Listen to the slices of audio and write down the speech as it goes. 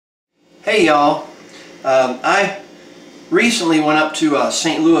Hey y'all, I recently went up to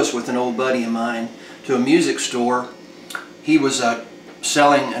St. Louis with an old buddy of mine to a music store. He was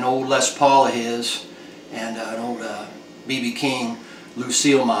selling an old Les Paul of his and an old B.B. King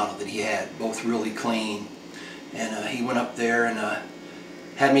Lucille model that he had, both really clean. And he went up there and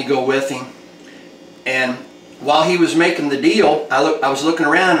had me go with him. And while he was making the deal, I was looking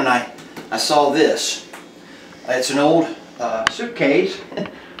around and I saw this. It's an old suitcase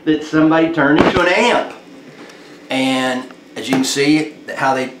that somebody turned into an amp. And as you can see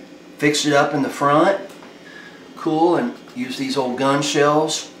how they fixed it up in the front, cool, and used these old gun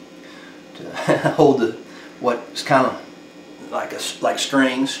shells to hold what's kind of like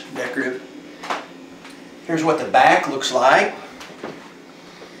strings, decorative. Here's what the back looks like.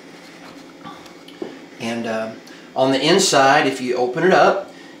 And on the inside, if you open it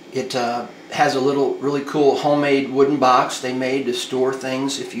up, it has a little really cool homemade wooden box they made to store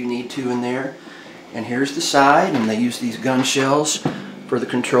things if you need to in there. And here's the side, and they use these gun shells for the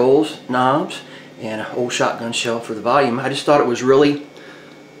controls knobs and an old shotgun shell for the volume. I just thought it was really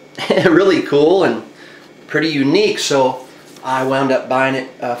really cool and pretty unique, so I wound up buying it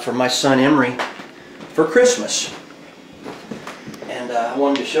for my son Emery for Christmas. And I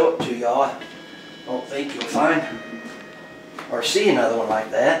wanted to show it to y'all. I don't think you'll find or see another one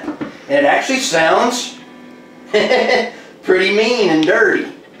like that. And it actually sounds pretty mean and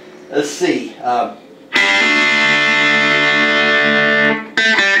dirty. Let's see.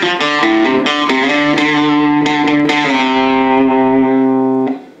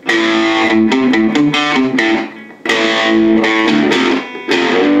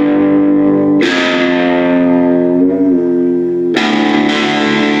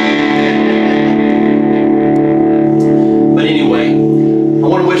 But anyway, I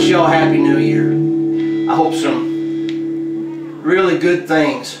want to wish y'all a Happy New Year. I hope some really good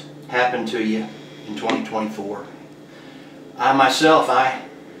things happen to you in 2024. I myself, I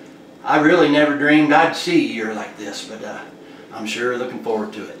really never dreamed I'd see a year like this, but I'm sure looking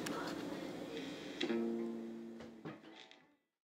forward to it.